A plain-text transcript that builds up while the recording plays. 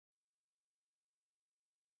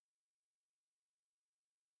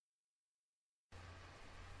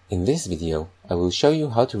In this video, I will show you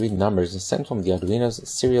how to read numbers sent from the Arduino's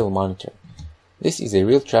Serial Monitor. This is a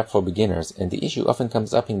real trap for beginners, and the issue often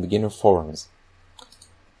comes up in beginner forums.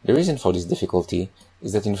 The reason for this difficulty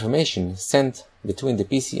is that information sent between the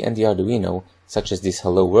PC and the Arduino, such as this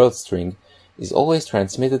hello world string, is always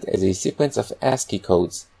transmitted as a sequence of ASCII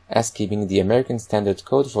codes, ASCII being the American Standard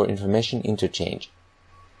Code for Information Interchange.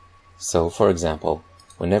 So, for example,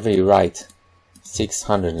 whenever you write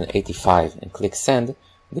 685 and click send,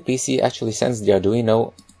 the PC actually sends the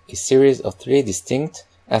Arduino a series of 3 distinct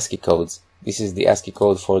ASCII codes. This is the ASCII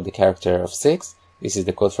code for the character of 6, this is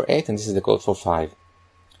the code for 8, and this is the code for 5.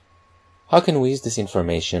 How can we use this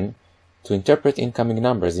information to interpret incoming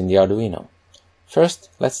numbers in the Arduino? First,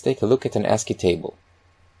 let's take a look at an ASCII table.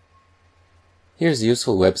 Here's a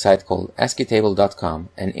useful website called ASCIItable.com,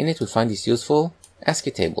 and in it we find this useful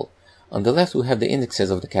ASCII table. On the left we have the indexes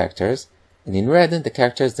of the characters, and in red the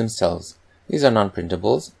characters themselves. These are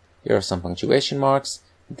non-printables. Here are some punctuation marks,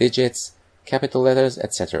 digits, capital letters,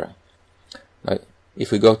 etc. Now,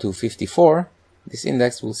 if we go to 54, this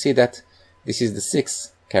index will see that this is the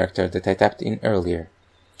 6th character that I tapped in earlier.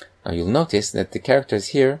 Now you'll notice that the characters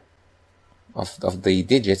here of the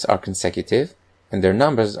digits are consecutive, and their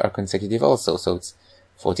numbers are consecutive also. So it's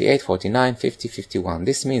 48, 49, 50, 51.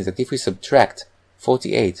 This means that if we subtract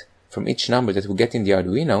 48 from each number that we get in the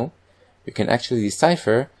Arduino, we can actually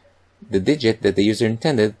decipher the digit that the user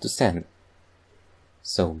intended to send.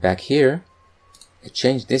 So back here, I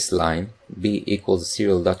change this line, b equals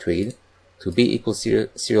serial.read, to b equals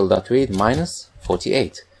serial.read minus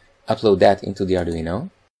 48. Upload that into the Arduino.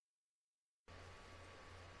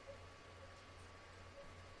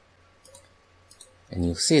 And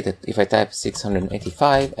you'll see that if I type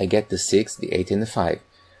 685, I get the 6, the 8, and the 5.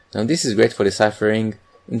 Now this is great for deciphering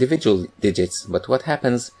individual digits, but what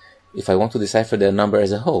happens if I want to decipher the number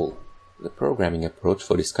as a whole? The programming approach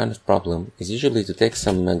for this kind of problem is usually to take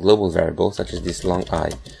some global variable, such as this long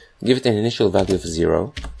I, give it an initial value of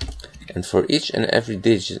 0, and for each and every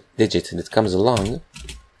digit that comes along,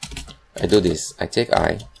 I do this. I take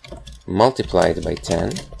I, multiply it by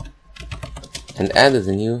 10, and add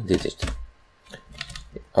the new digit.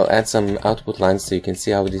 I'll add some output lines so you can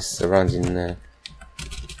see how this runs in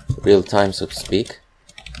real time, so to speak.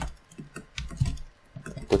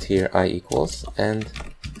 Put here I equals, and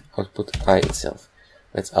output I itself.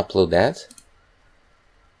 Let's upload that.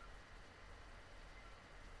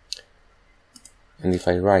 And if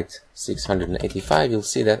I write 685, you'll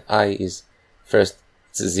see that I is first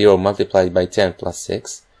 0 multiplied by 10 plus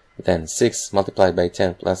 6, then 6 multiplied by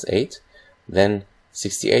 10 plus 8, then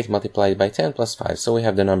 68 multiplied by 10 plus 5. So we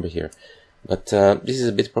have the number here. But this is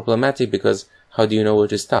a bit problematic because how do you know where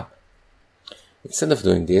to stop? Instead of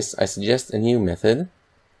doing this, I suggest a new method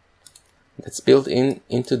that's built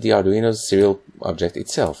into the Arduino's serial object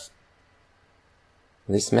itself.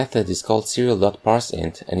 This method is called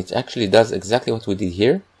Serial.parseInt, and it actually does exactly what we did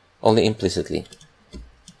here, only implicitly.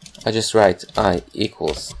 I just write I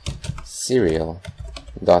equals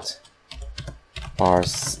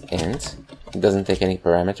Serial.parseInt. It doesn't take any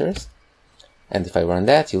parameters, and if I run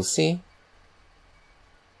that, you'll see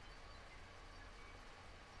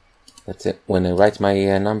that when I write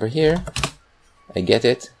my number here, I get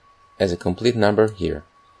it as a complete number here.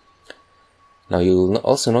 Now you'll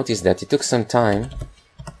also notice that it took some time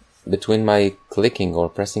between my clicking or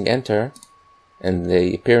pressing enter and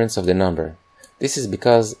the appearance of the number. This is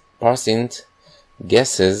because parseInt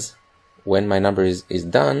guesses when my number is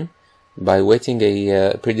done by waiting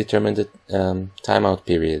a predetermined timeout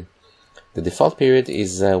period. The default period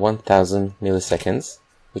is 1000 milliseconds,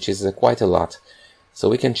 which is quite a lot. So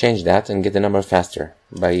we can change that and get the number faster.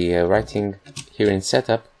 By writing here in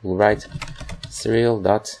setup, we'll write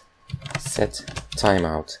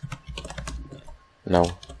serial.setTimeout.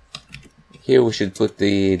 Now, here we should put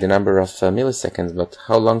the number of milliseconds, but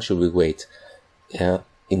how long should we wait?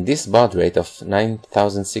 In this baud rate of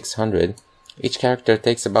 9600, each character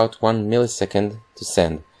takes about 1 millisecond to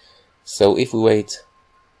send. So if we wait,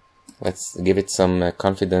 let's give it some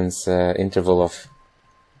confidence interval of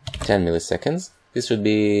 10 milliseconds, this should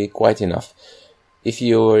be quite enough. If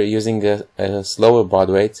you're using a slower baud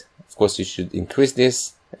rate, of course you should increase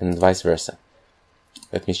this, and vice versa.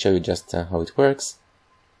 Let me show you just how it works.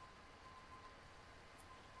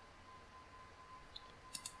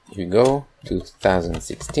 Here we go,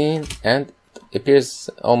 2016, and it appears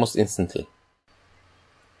almost instantly.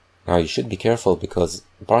 Now you should be careful because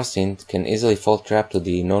parseInt can easily fall trap to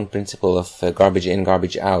the known principle of garbage in,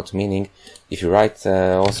 garbage out, meaning if you write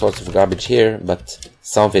all sorts of garbage here, but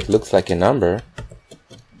some of it looks like a number,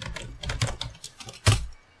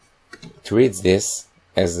 it reads this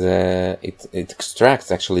as it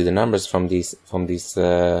extracts actually the numbers from this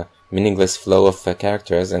meaningless flow of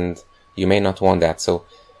characters, and you may not want that. So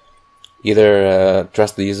either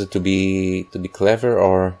trust the user to be clever,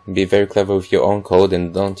 or be very clever with your own code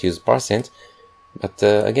and don't use parseInt. But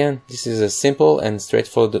again, this is a simple and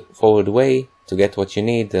straightforward way to get what you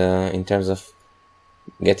need in terms of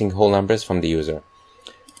getting whole numbers from the user.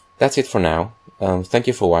 That's it for now. Thank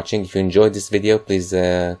you for watching. If you enjoyed this video, please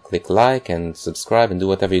click like and subscribe and do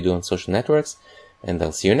whatever you do on social networks, and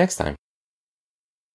I'll see you next time.